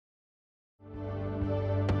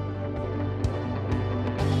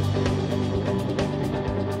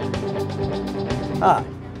Hi,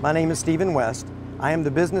 my name is Stephen West. I am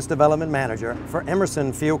the Business Development Manager for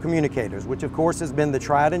Emerson Field Communicators, which of course has been the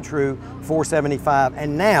tried and true 475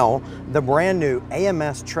 and now the brand new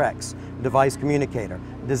AMS Trex device communicator,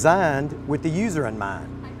 designed with the user in mind.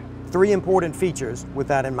 Three important features with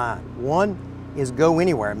that in mind. One is go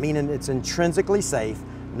anywhere, meaning it's intrinsically safe,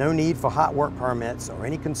 no need for hot work permits or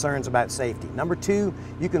any concerns about safety. Number two,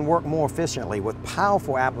 you can work more efficiently with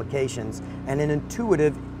powerful applications and an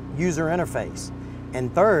intuitive user interface.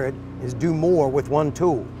 And third is do more with one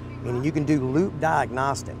tool, meaning you can do loop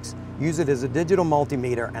diagnostics, use it as a digital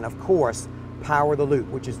multimeter, and of course, power the loop,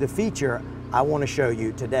 which is the feature I want to show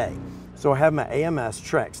you today. So I have my AMS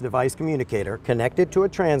Trex device communicator connected to a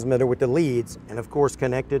transmitter with the leads, and of course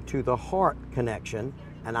connected to the HART connection.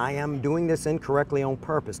 And I am doing this incorrectly on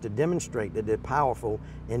purpose to demonstrate that the powerful,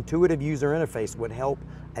 intuitive user interface would help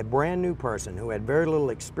a brand new person who had very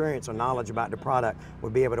little experience or knowledge about the product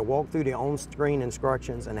would be able to walk through the on-screen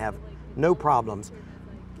instructions and have no problems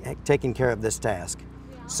taking care of this task.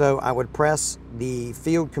 So I would press the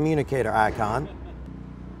field communicator icon,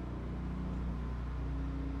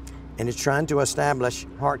 and it's trying to establish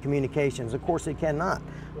HART communications. Of course it cannot.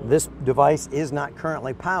 This device is not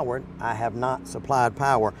currently powered. I have not supplied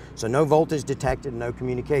power, so no voltage detected, no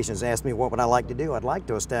communications. Ask me what would I like to do. I'd like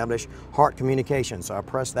to establish HART communication, so I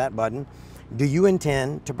press that button. Do you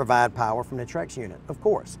intend to provide power from the Trex unit? Of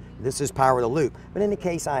course. This is power the loop, but in the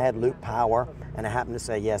case I had loop power and I happen to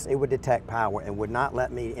say yes, it would detect power and would not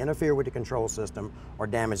let me interfere with the control system or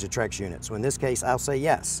damage the Trex unit. So in this case, I'll say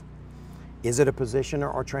yes. Is it a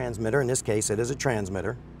positioner or transmitter? In this case, it is a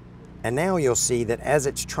transmitter. And now you'll see that as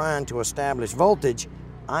it's trying to establish voltage,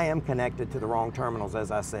 I am connected to the wrong terminals, as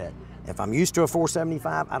I said. If I'm used to a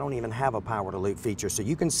 475, I don't even have a power to loop feature. So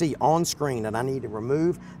you can see on screen that I need to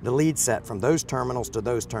remove the lead set from those terminals to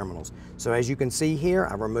those terminals. So as you can see here,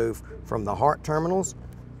 I remove from the HART terminals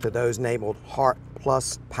to those enabled HART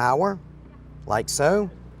plus power, like so,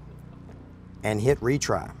 and hit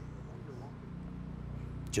retry.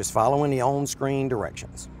 Just following the on-screen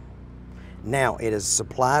directions. Now it is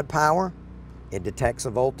supplied power, it detects a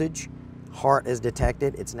voltage, HART is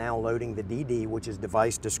detected, it's now loading the DD, which is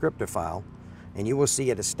device descriptor file, and you will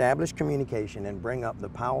see it establish communication and bring up the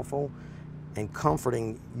powerful and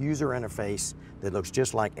comforting user interface that looks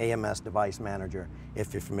just like AMS Device Manager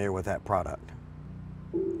if you're familiar with that product.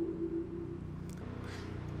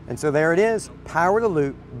 And so there it is, Power the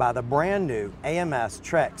Loop by the brand new AMS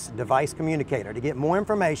Trex device communicator. To get more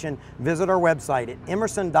information, visit our website at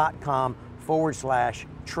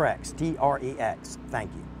emerson.com/Trex, T-R-E-X.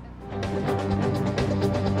 Thank you.